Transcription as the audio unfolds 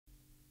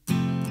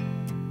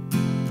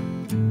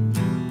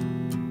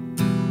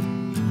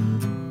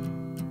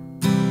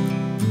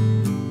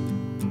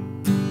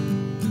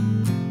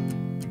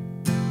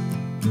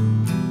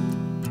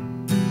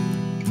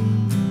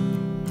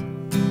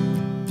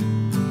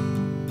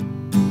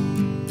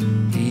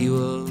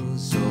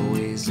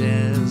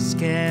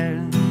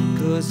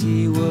'cause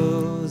he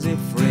was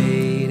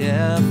afraid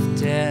of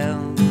death.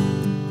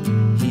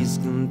 His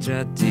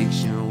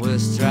contradiction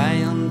was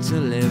trying to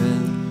live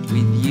it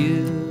with you.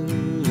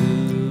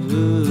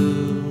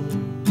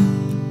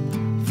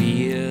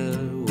 Fear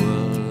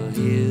was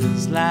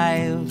his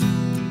life,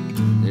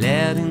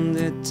 letting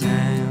the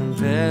time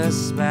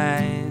pass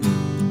by.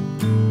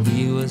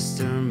 He was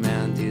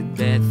tormented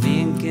by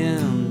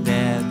thinking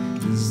that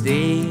his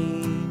day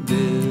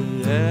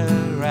would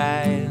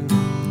arrive.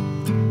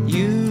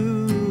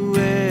 You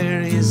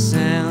were his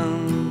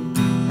son,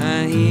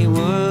 and he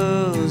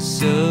was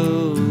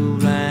so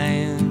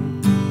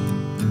blind.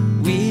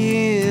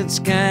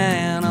 Which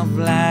kind of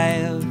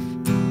life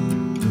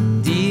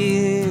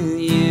did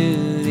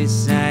you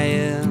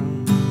desire?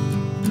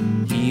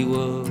 He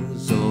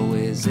was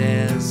always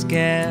as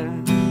scared,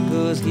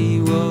 'cause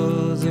he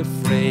was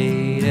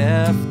afraid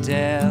of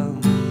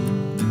death.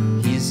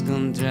 His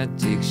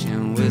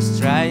contradiction was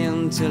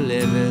trying to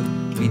live it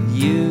with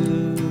you.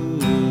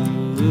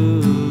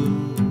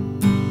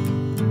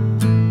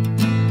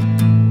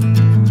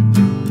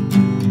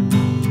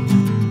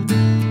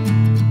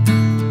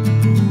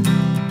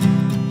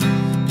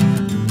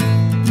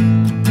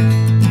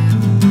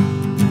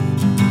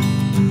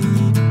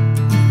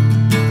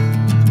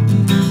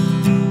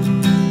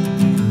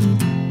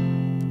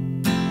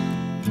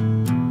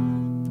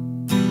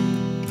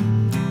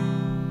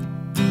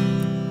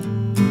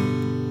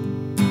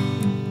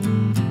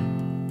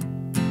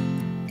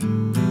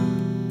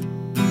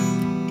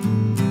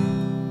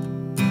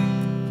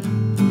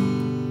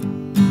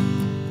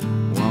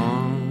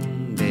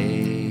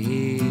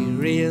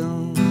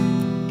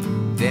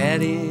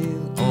 That it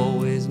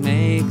always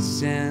makes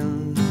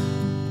sense.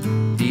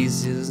 This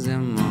is the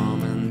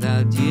moment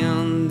that you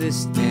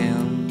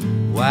understand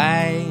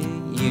why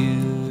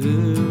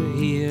you're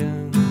here.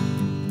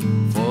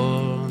 For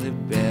the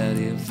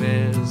very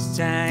first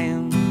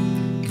time,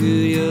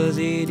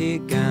 curiosity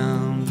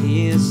calmed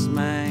his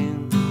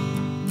mind.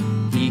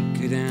 He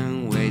couldn't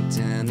wait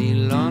any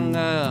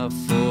longer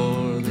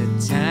for the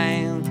time